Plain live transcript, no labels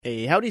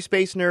Hey, howdy,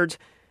 space nerds.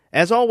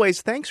 As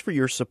always, thanks for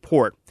your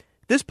support.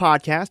 This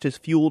podcast is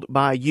fueled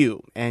by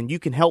you, and you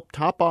can help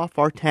top off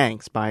our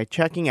tanks by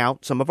checking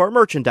out some of our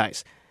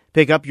merchandise.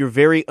 Pick up your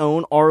very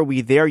own Are We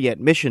There Yet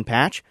mission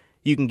patch.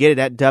 You can get it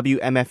at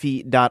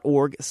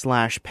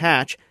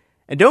wmfe.org/patch.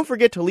 And don't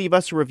forget to leave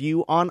us a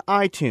review on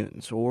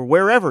iTunes or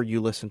wherever you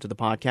listen to the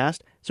podcast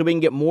so we can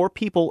get more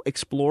people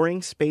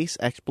exploring space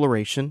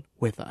exploration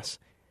with us.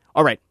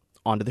 All right,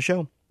 on to the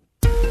show.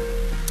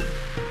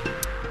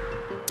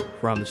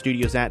 From the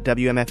studios at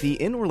WMFE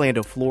in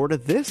Orlando, Florida,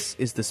 this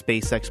is the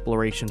Space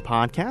Exploration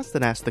Podcast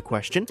that asks the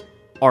question,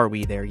 are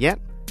we there yet?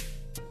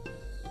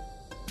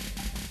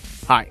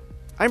 Hi,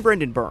 I'm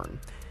Brendan Byrne.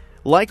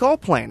 Like all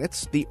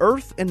planets, the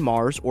Earth and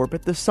Mars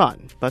orbit the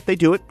Sun, but they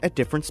do it at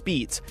different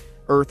speeds.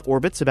 Earth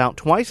orbits about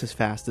twice as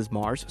fast as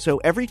Mars, so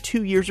every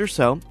 2 years or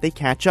so, they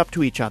catch up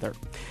to each other.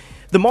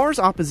 The Mars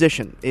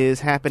opposition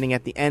is happening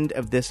at the end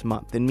of this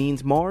month and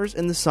means Mars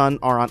and the Sun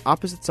are on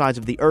opposite sides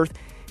of the Earth,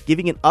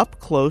 giving an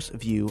up-close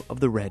view of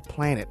the red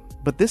planet.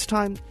 But this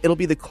time, it'll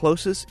be the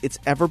closest it's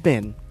ever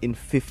been in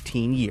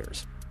 15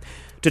 years.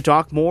 To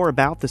talk more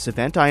about this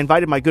event, I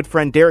invited my good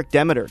friend Derek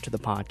Demeter to the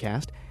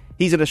podcast.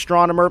 He's an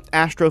astronomer,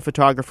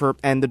 astrophotographer,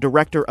 and the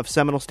director of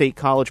Seminole State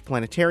College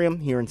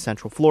Planetarium here in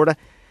Central Florida.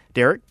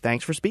 Derek,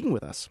 thanks for speaking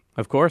with us.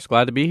 Of course,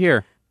 glad to be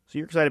here. So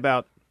you're excited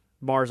about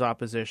Mars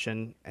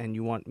opposition, and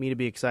you want me to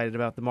be excited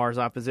about the Mars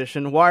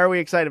opposition. Why are we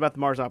excited about the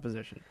Mars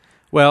opposition?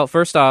 Well,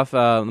 first off,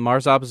 the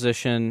Mars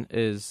opposition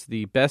is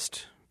the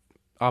best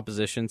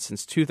opposition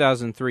since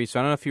 2003. So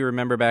I don't know if you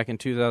remember back in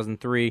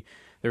 2003,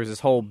 there was this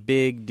whole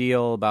big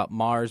deal about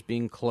Mars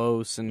being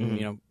close, and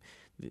you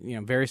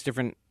know, various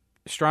different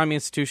astronomy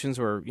institutions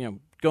were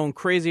going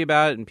crazy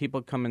about it, and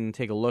people come and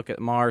take a look at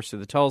Mars through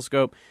the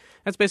telescope.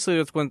 That's basically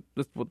what's going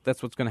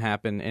to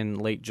happen in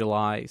late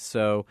July.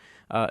 So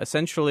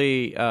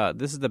essentially,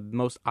 this is the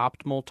most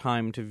optimal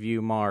time to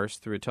view Mars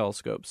through a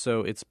telescope.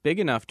 So it's big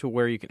enough to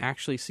where you can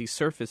actually see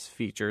surface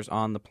features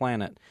on the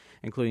planet,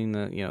 including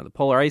the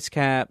polar ice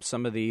cap,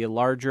 some of the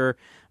larger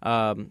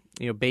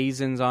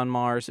basins on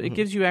Mars. It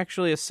gives you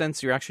actually a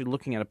sense you're actually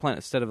looking at a planet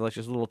instead of like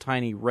just a little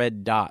tiny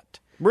red dot.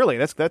 Really,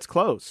 that's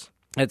close.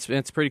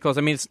 It's pretty close.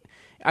 I mean,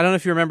 I don't know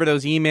if you remember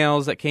those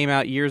emails that came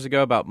out years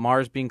ago about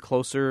Mars being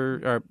closer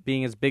or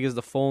being as big as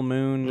the full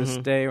moon this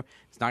day.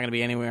 It's not going to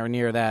be anywhere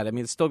near that. I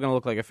mean, it's still going to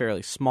look like a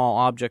fairly small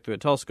object through a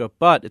telescope,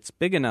 but it's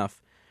big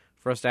enough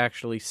for us to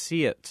actually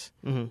see it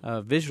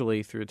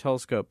visually through a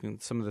telescope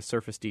and some of the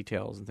surface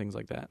details and things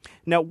like that.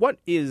 Now, what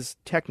is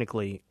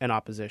technically an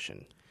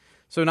opposition?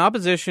 So an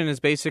opposition is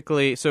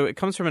basically, so it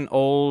comes from an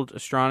old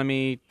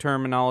astronomy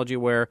terminology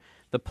where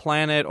the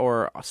planet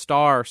or a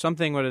star or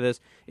something, what it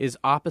is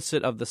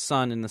opposite of the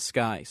sun in the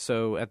sky.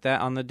 So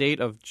on the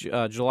date of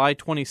July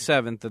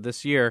 27th of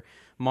this year,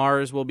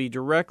 Mars will be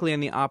directly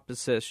in the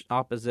opposite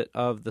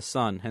of the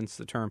sun, hence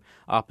the term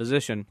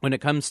opposition. When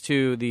it comes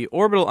to the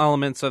orbital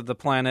elements of the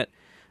planet,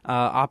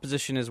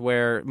 opposition is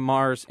where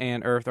Mars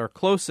and Earth are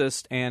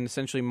closest, and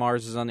essentially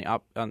Mars is on the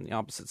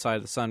opposite side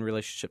of the sun in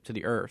relationship to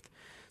the Earth.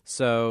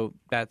 So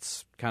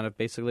that's kind of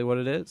basically what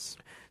it is.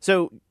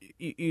 So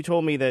you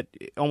told me that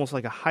almost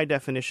like a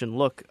high-definition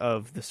look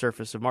of the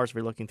surface of Mars if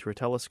you're looking through a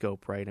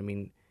telescope, right? I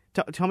mean,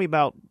 tell me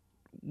about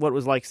what it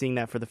was like seeing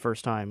that for the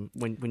first time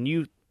when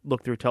you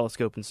looked through a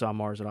telescope and saw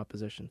Mars in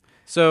opposition.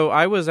 So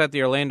I was at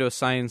the Orlando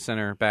Science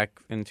Center back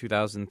in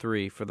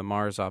 2003 for the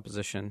Mars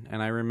opposition,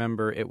 and I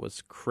remember it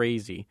was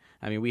crazy.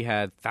 I mean, we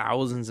had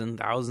thousands and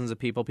thousands of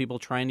people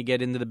trying to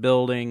get into the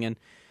building, and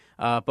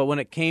but when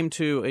it came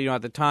to,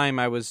 at the time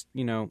I was,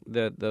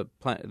 the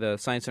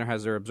Science Center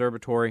has their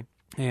observatory,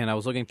 and I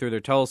was looking through their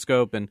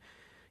telescope, and,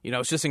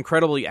 it's just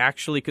incredible. You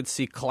actually could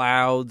see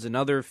clouds and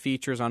other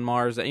features on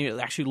Mars that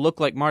actually look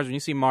like Mars. When you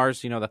see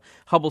Mars, the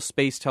Hubble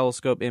Space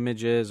Telescope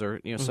images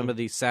or, some of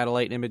these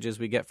satellite images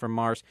we get from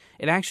Mars,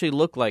 it actually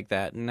looked like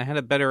that, and I had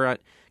a better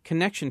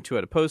connection to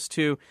it, opposed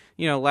to,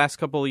 last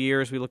couple of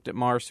years we looked at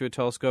Mars through a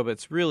telescope.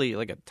 It's really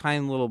like a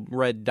tiny little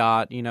red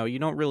dot. You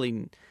don't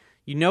really...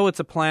 it's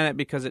a planet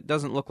because it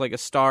doesn't look like a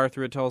star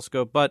through a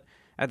telescope, but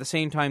at the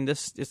same time,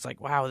 it's like,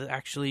 wow,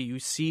 actually you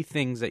see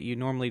things that you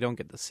normally don't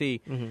get to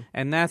see.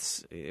 And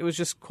it was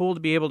just cool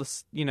to be able to,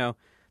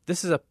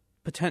 this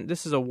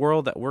is a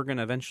world that we're going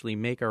to eventually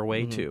make our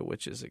way to,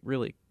 which is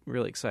really,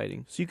 really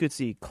exciting. So you could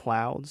see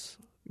clouds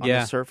on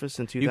the surface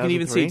in 2003? You can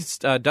even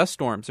see dust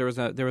storms. There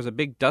was a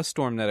big dust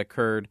storm that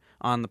occurred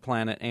on the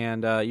planet,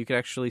 and you could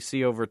actually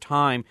see over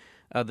time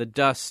the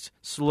dust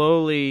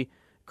slowly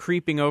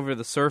creeping over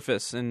the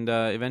surface, and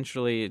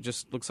eventually it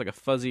just looks like a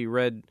fuzzy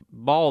red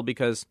ball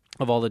because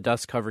of all the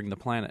dust covering the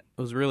planet.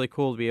 It was really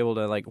cool to be able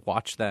to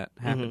watch that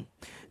happen.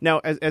 Now,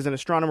 as an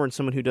astronomer and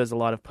someone who does a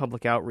lot of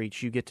public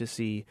outreach, you get to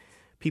see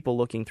people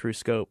looking through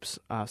scopes,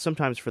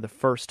 sometimes for the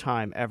first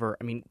time ever.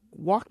 I mean,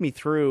 walk me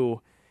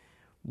through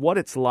what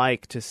it's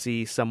like to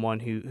see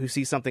someone who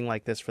sees something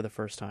like this for the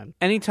first time.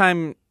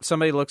 Anytime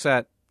somebody looks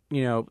at,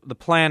 the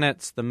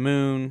planets, the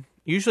moon,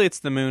 usually it's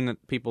the moon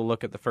that people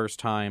look at the first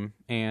time,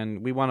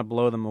 and we want to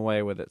blow them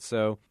away with it.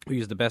 So we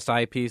use the best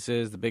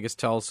eyepieces, the biggest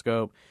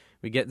telescope.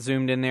 we get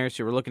zoomed in there,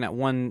 so we're looking at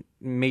one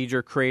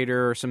major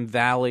crater or some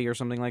valley or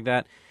something like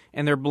that,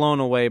 and they're blown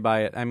away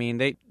by it. I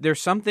mean,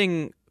 there's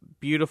something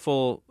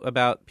beautiful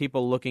about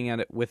people looking at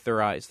it with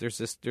their eyes. There's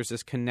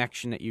this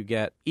connection that you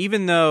get.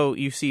 Even though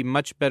you see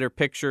much better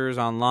pictures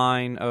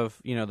online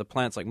of, the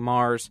planets like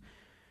Mars,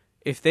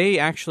 if they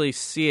actually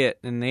see it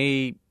and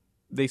they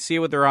see it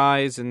with their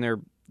eyes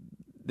and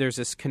there's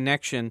this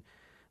connection,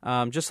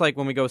 just like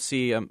when we go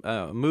see a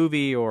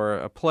movie or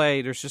a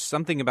play, there's just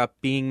something about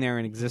being there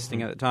and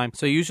existing at the time.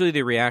 So usually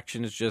the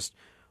reaction is just,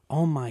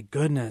 oh my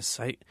goodness,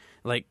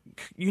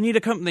 you need to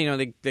come.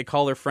 They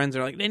call their friends.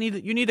 They're like,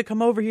 you need to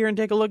come over here and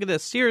take a look at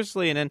this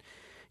seriously. And then,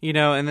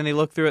 and then they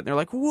look through it and they're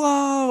like,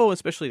 whoa!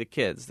 Especially the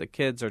kids. The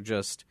kids are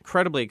just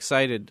incredibly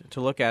excited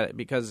to look at it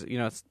because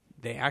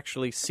they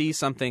actually see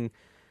something,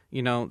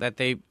 that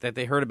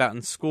they heard about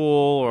in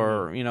school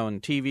or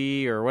in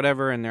TV or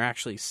whatever, and they're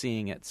actually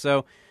seeing it.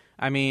 So,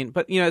 I mean,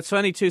 but it's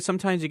funny too.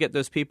 Sometimes you get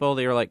those people.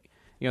 They're like,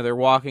 they're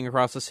walking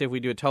across. Let's say if we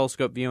do a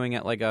telescope viewing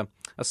at like a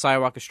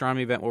sidewalk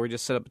astronomy event where we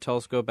just set up a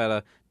telescope at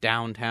a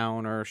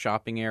downtown or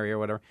shopping area or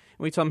whatever.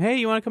 And we tell them, hey,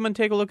 you want to come and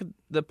take a look at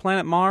the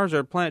planet Mars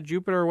or planet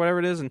Jupiter or whatever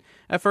it is? And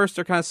at first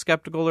they're kind of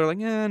skeptical. They're like,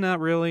 not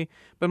really.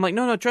 But I'm like,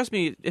 no, trust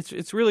me.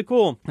 It's really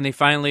cool. And they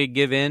finally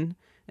give in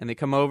and they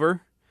come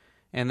over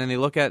and then they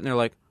look at it and they're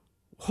like,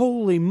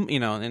 holy,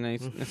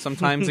 and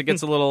sometimes it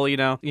gets a little,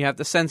 you have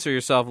to censor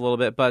yourself a little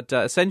bit, but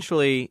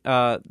essentially,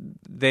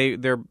 they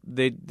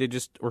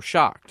just were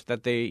shocked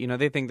that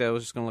they think that it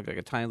was just going to look like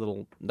a tiny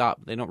little dot.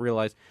 They don't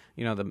realize,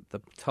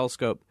 the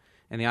telescope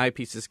and the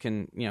eyepieces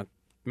can,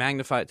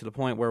 magnify it to the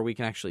point where we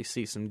can actually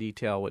see some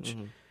detail, which,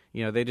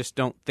 they just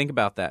don't think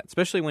about that.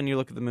 Especially when you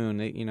look at the moon,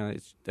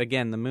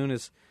 the moon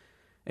is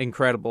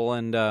incredible,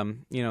 and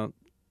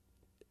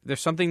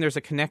there's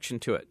a connection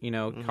to it.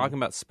 Talking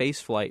about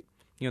space flight.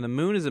 The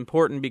moon is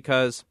important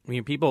because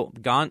people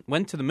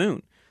went to the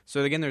moon.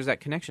 So again, there's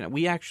that connection.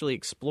 We actually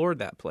explored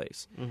that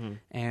place,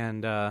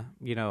 and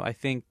I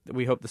think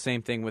we hope the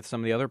same thing with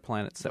some of the other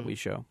planets that we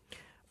show.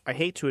 I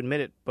hate to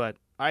admit it, but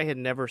I had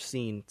never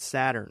seen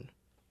Saturn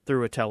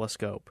through a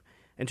telescope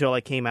until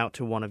I came out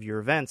to one of your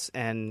events,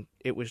 and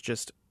it was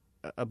just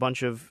a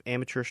bunch of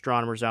amateur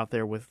astronomers out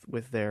there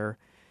with their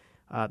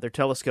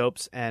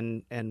telescopes,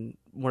 and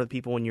one of the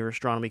people in your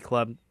astronomy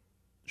club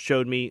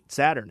showed me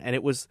Saturn, and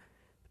it was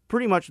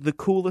pretty much the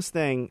coolest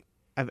thing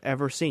I've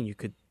ever seen. You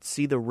could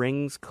see the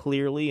rings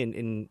clearly,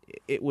 and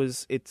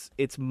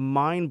it's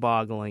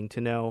mind-boggling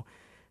to know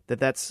that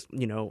that's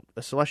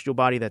a celestial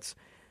body that's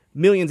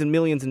millions and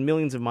millions and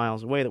millions of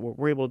miles away that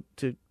we're able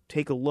to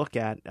take a look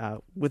at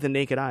with the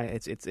naked eye.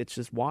 It's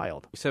just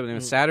wild. So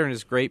Saturn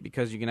is great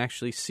because you can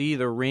actually see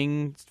the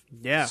ring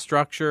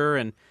structure,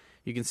 and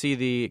you can see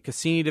the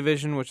Cassini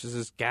division, which is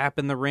this gap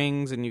in the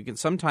rings, and you can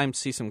sometimes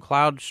see some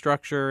cloud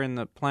structure in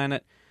the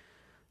planet.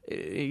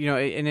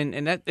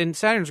 And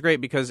Saturn's great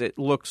because it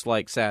looks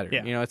like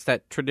Saturn. Yeah. It's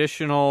that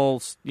traditional,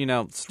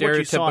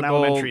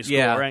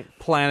 stereotypical, right?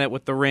 Planet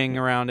with the ring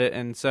around it,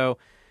 and so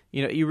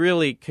you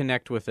really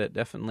connect with it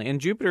definitely. And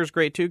Jupiter's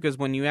great too because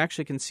when you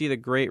actually can see the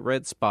Great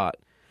Red Spot,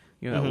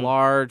 that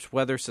large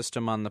weather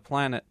system on the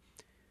planet,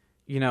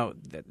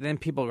 then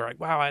people are like,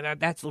 wow,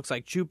 that looks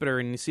like Jupiter,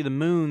 and you see the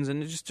moons,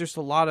 and it's just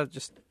a lot of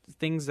just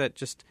things that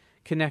just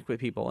connect with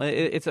people.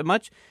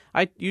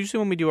 I usually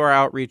when we do our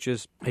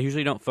outreaches, I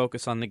usually don't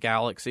focus on the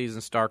galaxies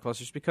and star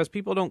clusters because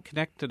people don't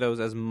connect to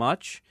those as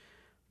much.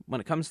 When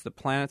it comes to the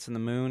planets and the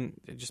moon,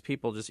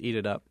 people just eat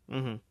it up.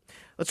 Mm-hmm.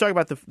 Let's talk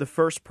about the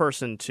first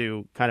person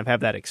to kind of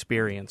have that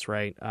experience,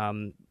 right?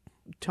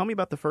 Tell me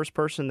about the first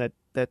person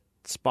that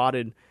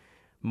spotted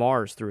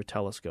Mars through a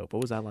telescope.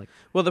 What was that like?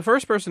 Well, the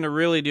first person to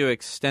really do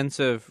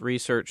extensive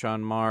research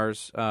on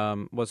Mars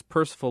was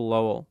Percival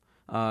Lowell.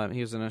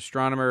 He was an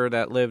astronomer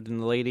that lived in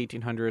the late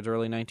 1800s,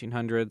 early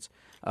 1900s,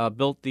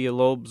 built the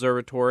Lowell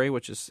Observatory,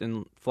 which is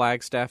in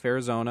Flagstaff,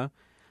 Arizona.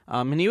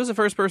 And he was the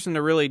first person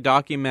to really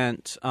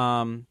document,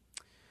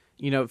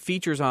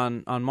 features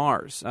on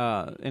Mars.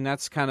 And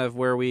that's kind of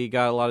where we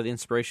got a lot of the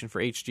inspiration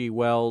for H.G.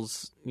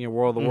 Wells',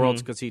 World of the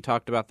Worlds, because he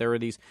talked about there were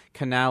these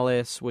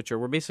canales, which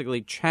were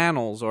basically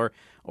channels, or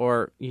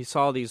you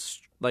saw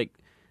these,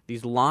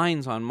 these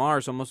lines on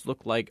Mars almost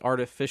looked like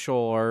artificial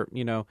or,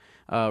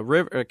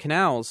 river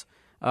canals.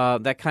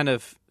 That kind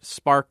of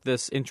sparked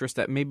this interest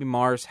that maybe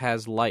Mars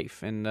has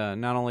life, and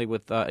not only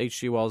with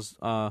H.G. Wells'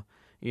 War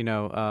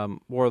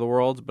of the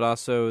Worlds, but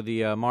also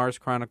the Mars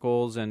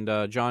Chronicles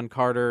and John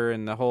Carter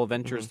and the whole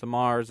Adventures to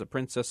Mars, the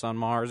Princess on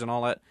Mars, and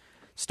all that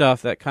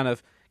stuff that kind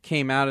of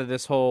came out of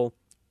this whole,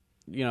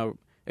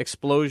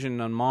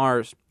 explosion on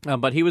Mars.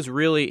 But he was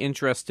really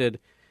interested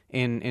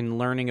in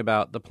learning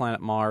about the planet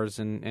Mars,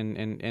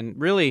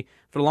 and really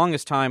for the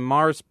longest time,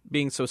 Mars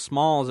being so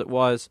small as it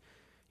was,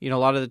 a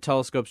lot of the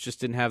telescopes just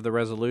didn't have the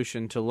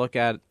resolution to look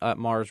at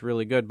Mars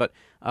really good. But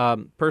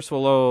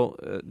Percival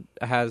Lowell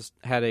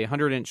had a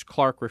 100-inch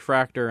Clark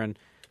refractor, and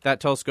that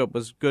telescope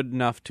was good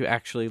enough to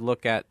actually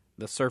look at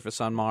the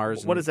surface on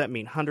Mars. What does that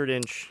mean?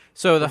 100-inch.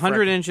 So the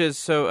 100 inches.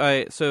 So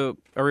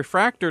a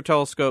refractor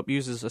telescope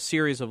uses a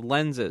series of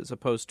lenses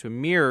opposed to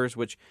mirrors,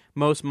 which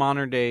most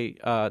modern day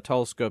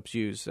telescopes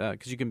use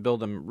because you can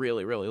build them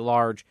really, really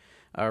large.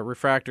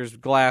 Refractors,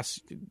 glass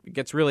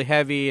gets really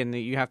heavy, and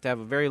you have to have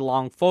a very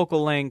long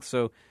focal length.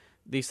 So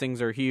these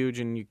things are huge,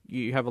 and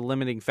you have a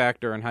limiting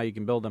factor on how you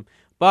can build them.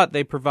 But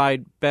they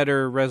provide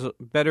better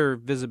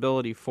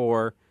visibility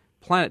for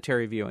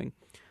planetary viewing.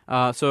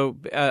 So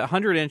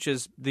 100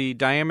 inches, the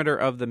diameter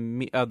of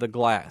the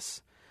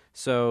glass.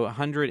 So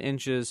 100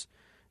 inches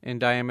in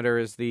diameter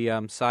is the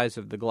size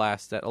of the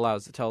glass that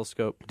allows the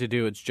telescope to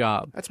do its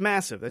job. That's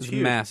massive. That's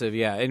huge. Massive,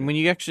 yeah. And when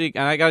and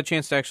I got a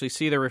chance to actually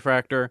see the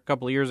refractor a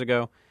couple of years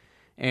ago,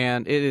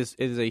 and it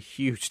is a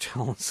huge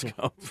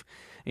telescope.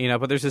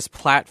 But there's this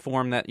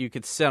platform that you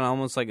could sit on,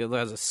 almost like it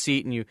has a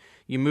seat, and you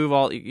do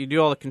all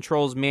the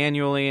controls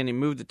manually, and you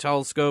move the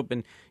telescope,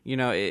 and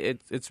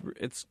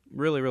it's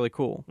really, really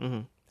cool. Mm-hmm.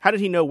 How did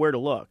he know where to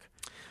look?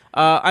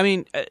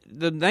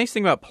 The nice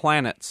thing about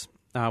planets,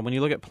 when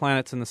you look at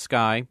planets in the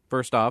sky,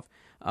 first off,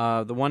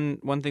 the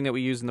one thing that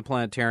we use in the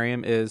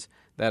planetarium is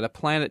that a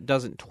planet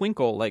doesn't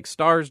twinkle like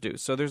stars do.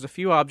 So there's a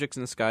few objects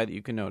in the sky that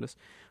you can notice.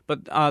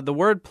 But the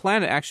word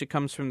planet actually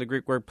comes from the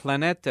Greek word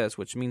planetes,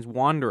 which means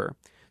wanderer.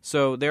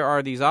 So there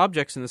are these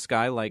objects in the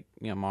sky, like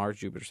Mars,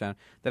 Jupiter, Saturn,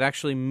 that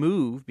actually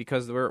move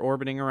because we're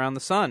orbiting around the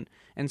sun.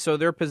 And so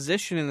their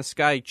position in the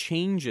sky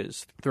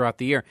changes throughout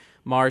the year.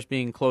 Mars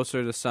being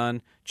closer to the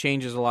sun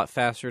changes a lot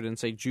faster than,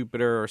 say,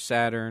 Jupiter or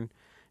Saturn.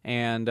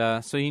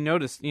 And so you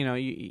notice,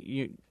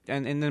 and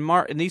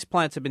these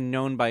planets have been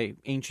known by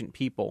ancient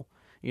people.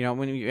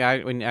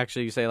 When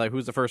actually you say, like,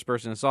 who's the first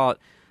person who saw it?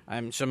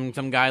 I'm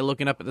some guy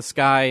looking up at the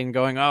sky and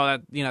going, oh,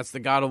 it's the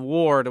god of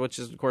war, which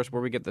is, of course,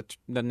 where we get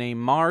the name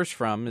Mars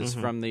from, is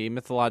from the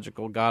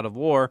mythological god of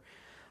war,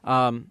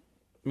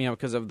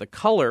 because of the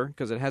color,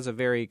 because it has a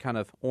very kind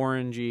of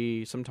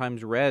orangey,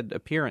 sometimes red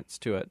appearance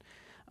to it.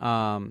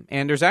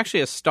 And there's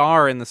actually a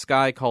star in the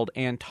sky called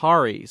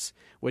Antares,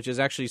 which is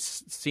actually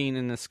seen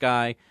in the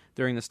sky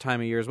during this time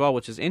of year as well,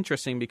 which is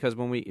interesting because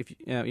when we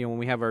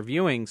have our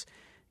viewings,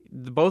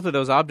 both of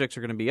those objects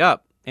are going to be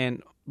up,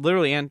 and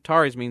literally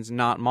Antares means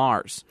not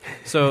Mars.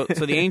 So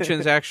the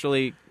ancients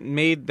actually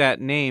made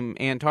that name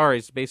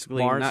Antares,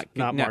 basically Mars,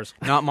 not Mars.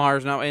 Not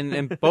Mars,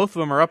 and both of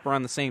them are up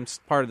around the same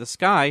part of the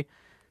sky.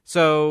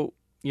 So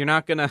you're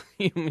not going to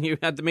you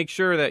have to make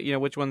sure that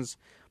which one's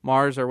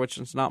Mars or which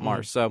one's not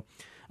Mars. So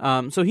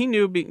he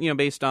knew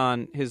based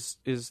on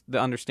the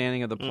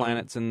understanding of the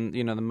planets and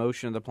the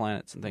motion of the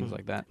planets and things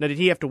like that. Now, did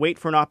he have to wait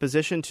for an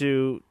opposition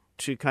to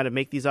kind of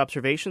make these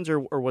observations, or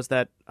was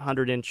that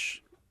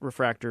 100-inch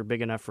refractor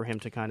big enough for him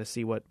to kind of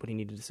see what he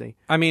needed to see?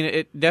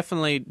 It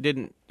definitely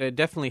didn't. It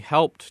definitely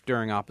helped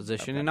during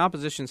opposition, and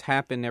oppositions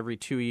happen every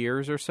 2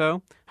 years or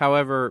so.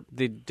 However,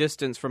 the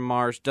distance from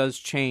Mars does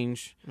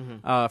change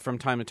from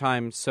time to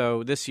time.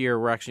 So this year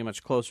we're actually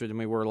much closer than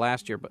we were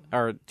last year,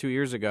 or 2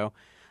 years ago.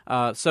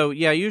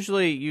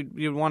 Usually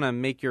you'd want to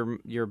make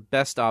your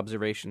best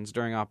observations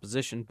during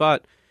opposition,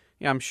 but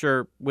I'm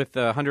sure with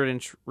the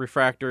 100-inch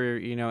refractor,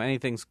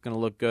 anything's going to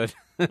look good,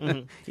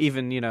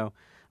 even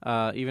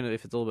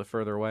if it's a little bit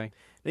further away.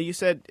 Now, you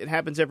said it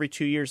happens every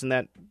 2 years, and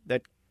that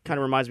kind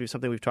of reminds me of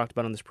something we've talked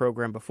about on this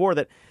program before,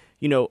 that,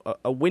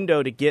 a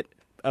window to get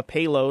a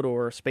payload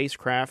or a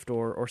spacecraft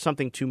or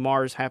something to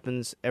Mars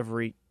happens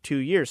every 2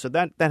 years. So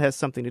that has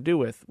something to do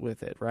with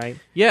it, right?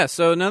 Yeah,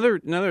 so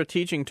another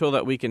teaching tool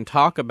that we can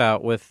talk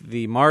about with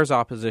the Mars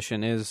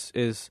opposition is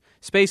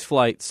space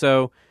flight.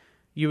 So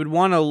you would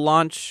want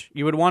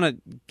to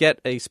get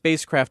a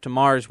spacecraft to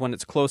Mars when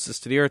it's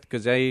closest to the Earth,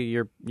 because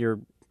you're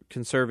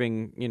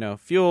conserving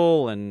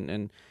fuel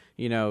and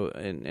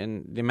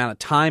the amount of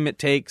time it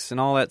takes and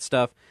all that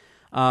stuff.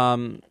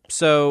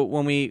 So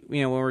when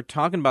we're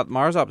talking about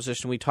Mars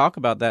opposition, we talk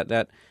about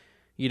that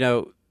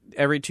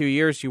every 2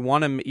 years you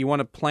want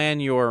to plan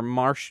your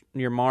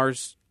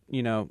Mars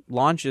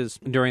launches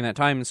during that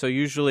time, and so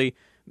usually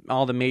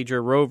all the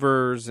major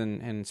rovers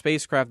and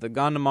spacecraft that have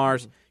gone to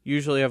Mars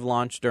usually have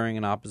launched during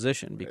an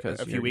opposition, because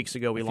a few weeks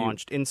ago we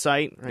launched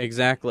InSight. Right?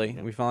 Exactly.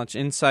 Yeah. We launched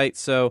InSight,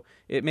 so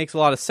it makes a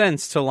lot of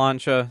sense to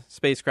launch a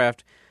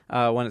spacecraft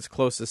when it's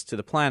closest to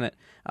the planet.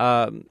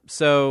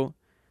 So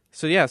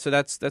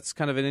that's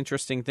kind of an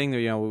interesting thing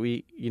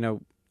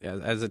that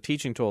as a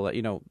teaching tool,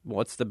 that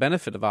what's the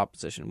benefit of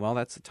opposition? Well,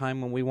 that's the time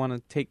when we want to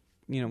take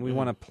we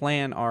want to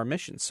plan our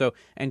missions. So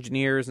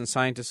engineers and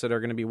scientists that are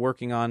going to be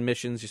working on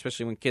missions,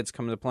 especially when kids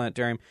come to the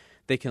planetarium,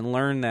 they can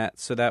learn that,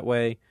 so that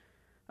way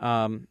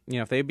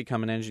if they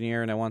become an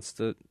engineer and it wants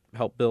to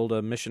help build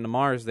a mission to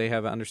Mars, they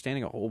have an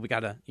understanding of, we got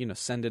to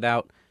send it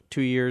out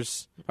 2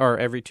 years or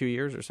every 2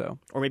 years or so.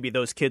 Or maybe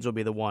those kids will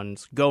be the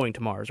ones going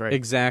to Mars, right?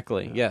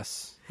 Exactly. Yeah.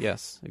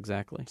 Yes,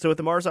 exactly. So with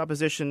the Mars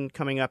opposition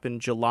coming up in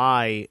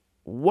July,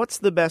 what's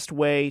the best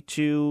way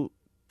to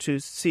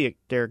see it,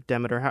 Derek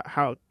Demeter?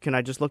 How can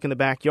I just look in the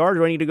backyard, or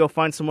do I need to go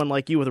find someone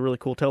like you with a really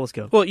cool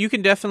telescope? Well, you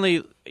can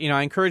definitely,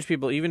 I encourage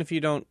people, even if you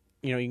don't,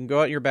 you can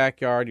go out in your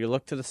backyard, you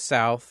look to the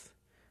south,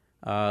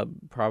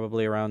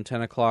 probably around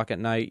 10 o'clock at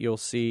night, you'll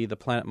see the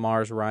planet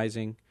Mars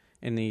rising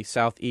in the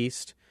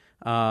southeast.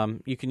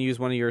 You can use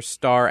one of your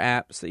star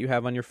apps that you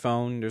have on your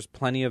phone. There's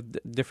plenty of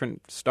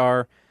different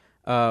star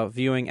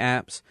viewing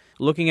apps.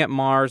 Looking at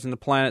Mars and the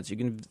planets, you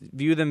can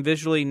view them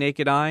visually,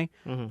 naked eye,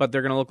 but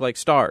they're going to look like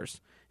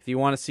stars. If you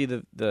want to see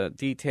the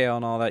detail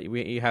and all that,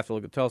 you have to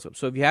look at the telescope.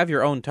 So if you have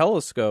your own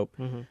telescope,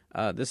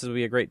 this would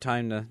be a great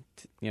time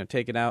to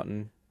take it out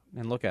and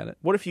look at it.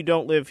 What if you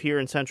don't live here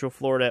in Central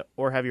Florida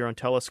or have your own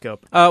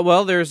telescope?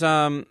 Well, there's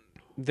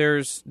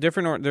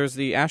different. There's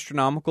the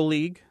Astronomical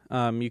League.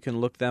 You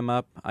can look them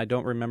up. I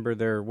don't remember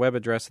their web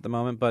address at the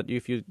moment, but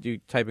if you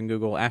type in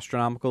Google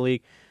Astronomical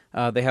League,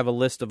 they have a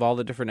list of all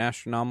the different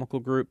astronomical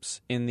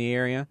groups in the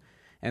area,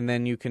 and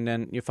then you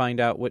find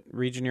out what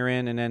region you're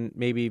in, and then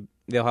maybe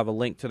they'll have a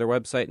link to their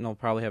website, and they'll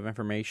probably have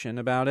information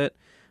about it.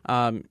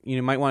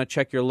 You might want to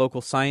check your local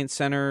science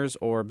centers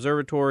or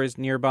observatories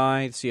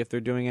nearby to see if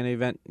they're doing any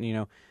event.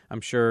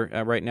 I'm sure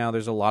right now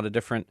there's a lot of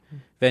different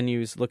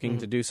venues looking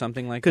to do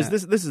something like that.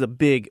 Because this is a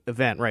big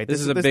event, right? This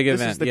is a big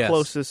event. This is the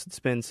closest it's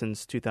been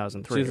since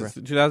 2003. Right?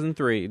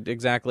 2003,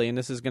 exactly. And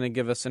this is going to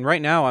give us. And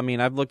right now,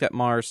 I've looked at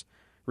Mars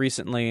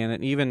recently,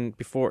 and even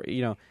before,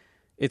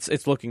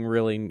 it's looking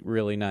really,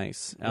 really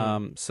nice.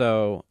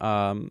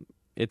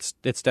 It's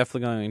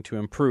definitely going to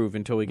improve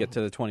until we get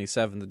to the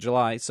 27th of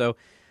July. So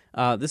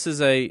this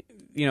is a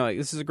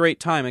great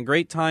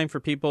time for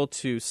people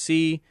to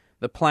see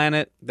the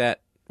planet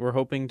that we're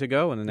hoping to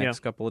go in the next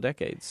couple of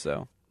decades.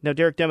 So now,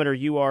 Derek Demeter,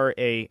 you are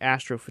a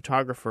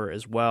astrophotographer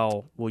as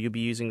well. Will you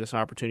be using this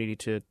opportunity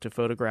to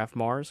photograph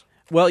Mars?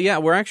 Well, yeah,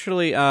 we're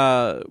actually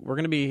we're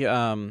going to be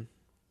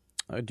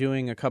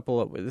doing a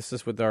couple of. This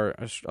is with our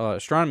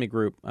astronomy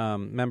group,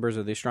 members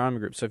of the astronomy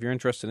group. So if you're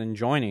interested in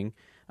joining,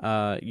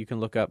 you can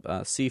look up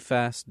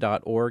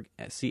cfas.org,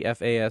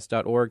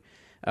 cfas.org.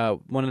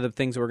 One of the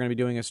things that we're going to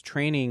be doing is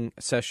training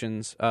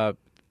sessions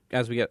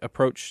as we get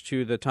approached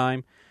to the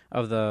time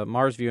of the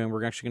Mars viewing.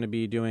 We're actually going to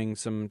be doing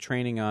some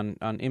training on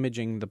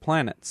imaging the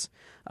planets.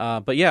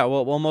 But yeah,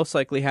 we'll most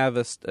likely have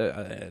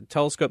a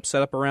telescope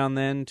set up around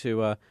then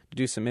to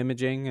do some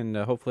imaging, and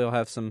hopefully I'll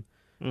have some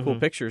cool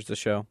pictures to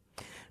show.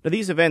 Now,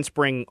 these events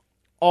bring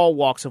all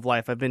walks of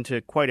life. I've been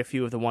to quite a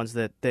few of the ones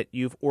that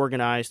you've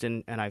organized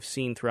and I've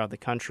seen throughout the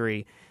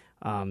country.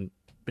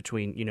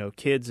 Between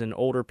kids and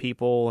older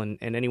people and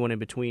anyone in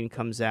between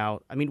comes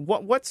out. I mean,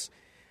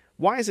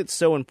 why is it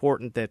so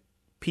important that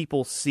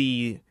people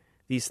see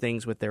these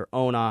things with their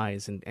own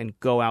eyes and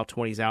go out to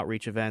one of these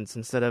outreach events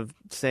instead of,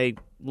 say,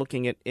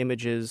 looking at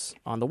images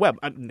on the web?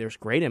 There's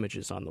great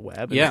images on the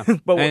web. Yeah,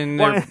 but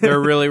they're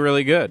really,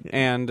 really good,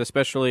 and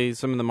especially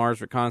some of the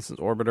Mars Reconnaissance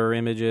Orbiter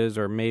images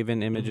or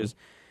MAVEN images.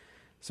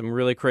 Some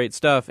really great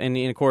stuff, and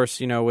of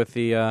course,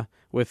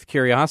 with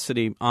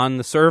Curiosity on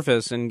the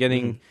surface and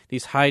getting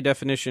these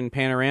high-definition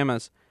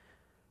panoramas,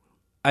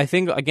 I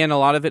think, again, a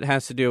lot of it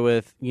has to do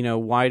with,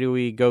 why do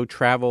we go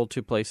travel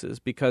to places?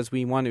 Because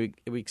we want to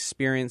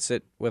experience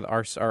it with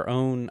our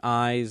own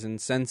eyes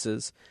and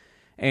senses.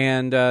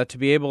 And to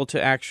be able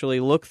to actually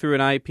look through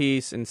an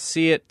eyepiece and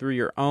see it through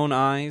your own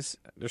eyes,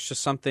 there's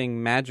just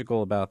something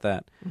magical about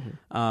that.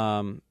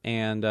 Even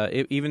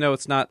though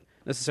it's not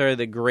necessarily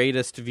the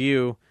greatest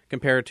view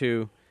compared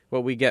to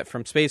what we get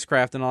from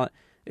spacecraft and all that,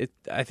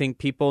 I think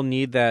people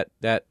need that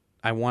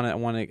I want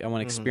to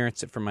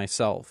experience it for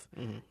myself,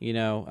 and you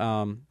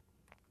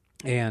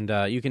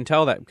can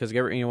tell that because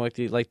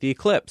like the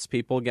eclipse,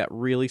 people get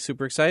really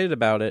super excited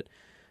about it.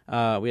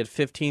 We had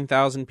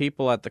 15,000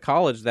 people at the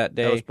college that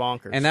day. That was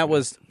bonkers, and that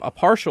was a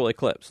partial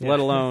eclipse, let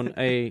alone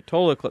a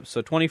total eclipse.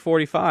 So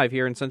 2045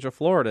 here in Central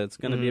Florida, it's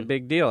going to be a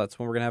big deal. That's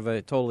when we're going to have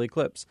a total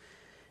eclipse,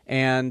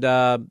 and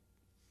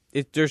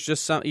there's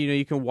just some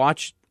you can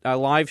watch a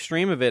live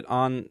stream of it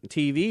on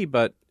TV,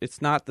 but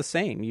it's not the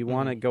same. You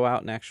want to go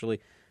out and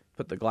actually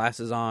put the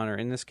glasses on, or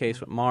in this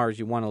case with Mars,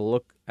 you want to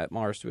look at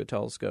Mars through a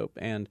telescope.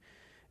 And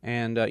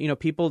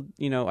people,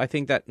 I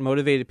think that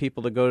motivated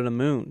people to go to the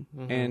moon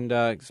and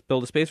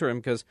build a space program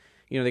because,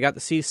 they got to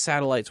see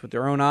satellites with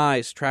their own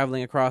eyes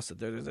traveling across it.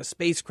 There's a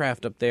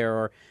spacecraft up there,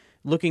 or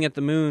looking at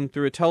the moon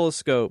through a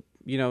telescope,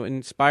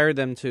 inspired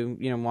them to,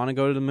 want to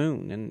go to the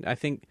moon. And I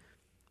think,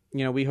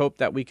 we hope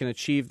that we can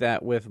achieve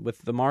that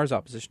with the Mars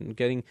opposition,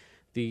 getting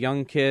the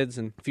young kids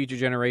and future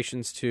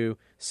generations to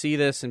see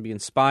this and be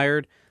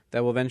inspired.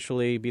 That will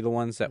eventually be the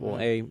ones that will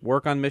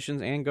work on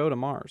missions and go to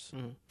Mars.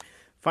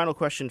 Final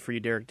question for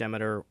you, Derek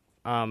Demeter.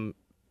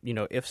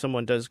 If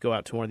someone does go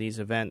out to one of these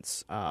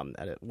events,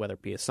 whether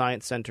it be a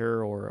science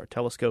center or a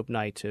telescope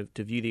night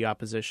to view the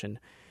opposition,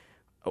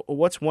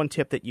 what's one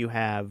tip that you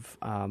have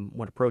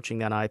when approaching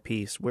that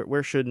eyepiece?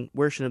 Where should an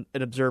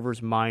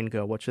observer's mind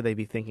go? What should they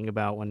be thinking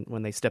about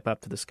when they step up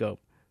to the scope?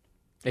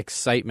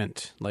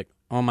 Excitement, like,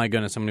 oh my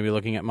goodness, I'm going to be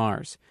looking at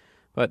Mars.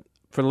 But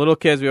for the little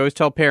kids, we always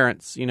tell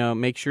parents,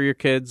 make sure your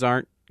kids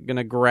aren't going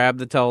to grab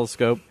the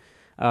telescope.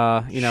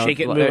 Shake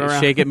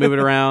it, move it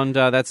around.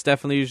 That's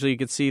definitely usually you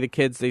can see the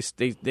kids.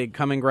 They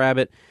come and grab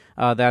it.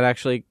 That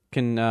actually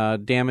can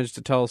damage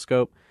the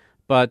telescope.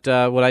 But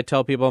what I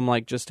tell people, I'm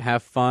like, just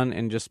have fun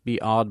and just be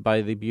awed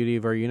by the beauty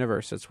of our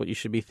universe. That's what you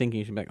should be thinking.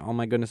 You should be like, oh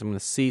my goodness, I'm going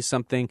to see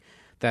something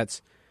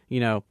that's,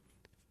 between,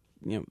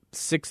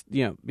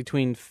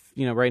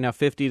 right now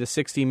 50 to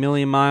 60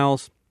 million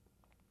miles.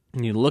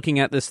 And you're looking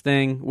at this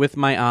thing with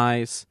my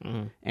eyes,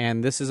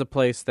 and this is a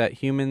place that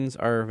humans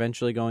are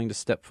eventually going to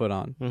step foot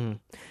on. And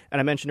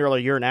I mentioned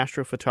earlier, you're an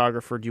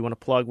astrophotographer. Do you want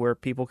to plug where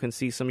people can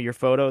see some of your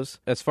photos?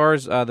 As far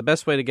as the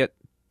best way to get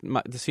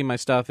to see my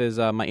stuff is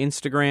my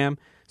Instagram.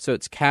 So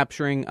it's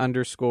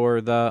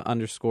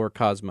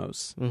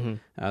capturing_the_cosmos.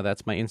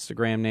 That's my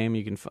Instagram name.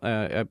 You can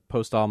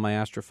post all my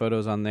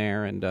astrophotos on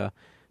there, and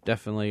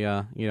definitely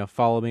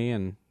follow me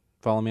and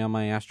follow me on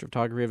my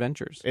astrophotography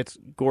adventures. It's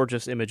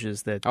gorgeous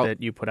images that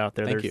you put out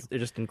there. Thank you. They're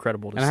just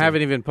incredible to see. And I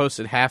haven't even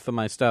posted half of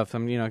my stuff.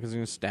 I'm because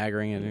I'm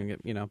staggering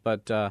it,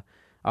 but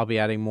I'll be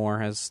adding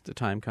more as the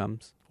time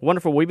comes.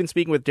 Wonderful. We've been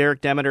speaking with Derek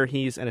Demeter.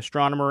 He's an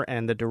astronomer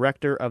and the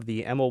director of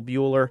the Emil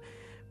Buehler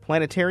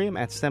Planetarium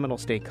at Seminole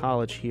State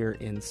College here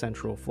in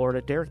Central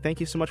Florida. Derek, thank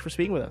you so much for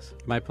speaking with us.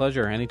 My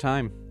pleasure.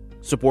 Anytime.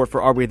 Support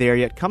for Are We There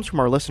Yet comes from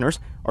our listeners.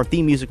 Our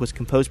theme music was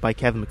composed by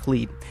Kevin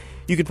McLeod.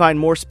 You can find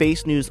more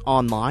space news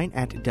online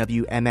at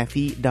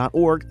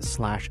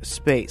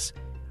wmfe.org/space.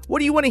 What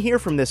do you want to hear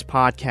from this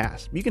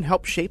podcast? You can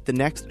help shape the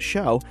next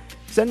show.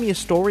 Send me a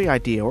story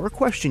idea or a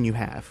question you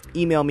have.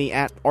 Email me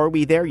at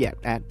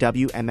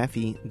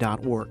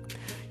arewethereyet@wmfe.org.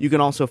 You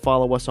can also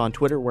follow us on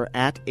Twitter. We're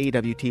at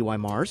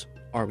AWTYMars.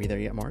 Are We There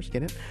Yet, Mars?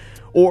 Get it?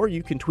 Or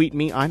you can tweet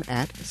me. I'm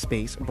at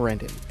Space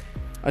Brendan.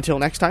 Until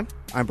next time,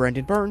 I'm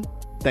Brendan Byrne.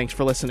 Thanks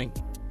for listening.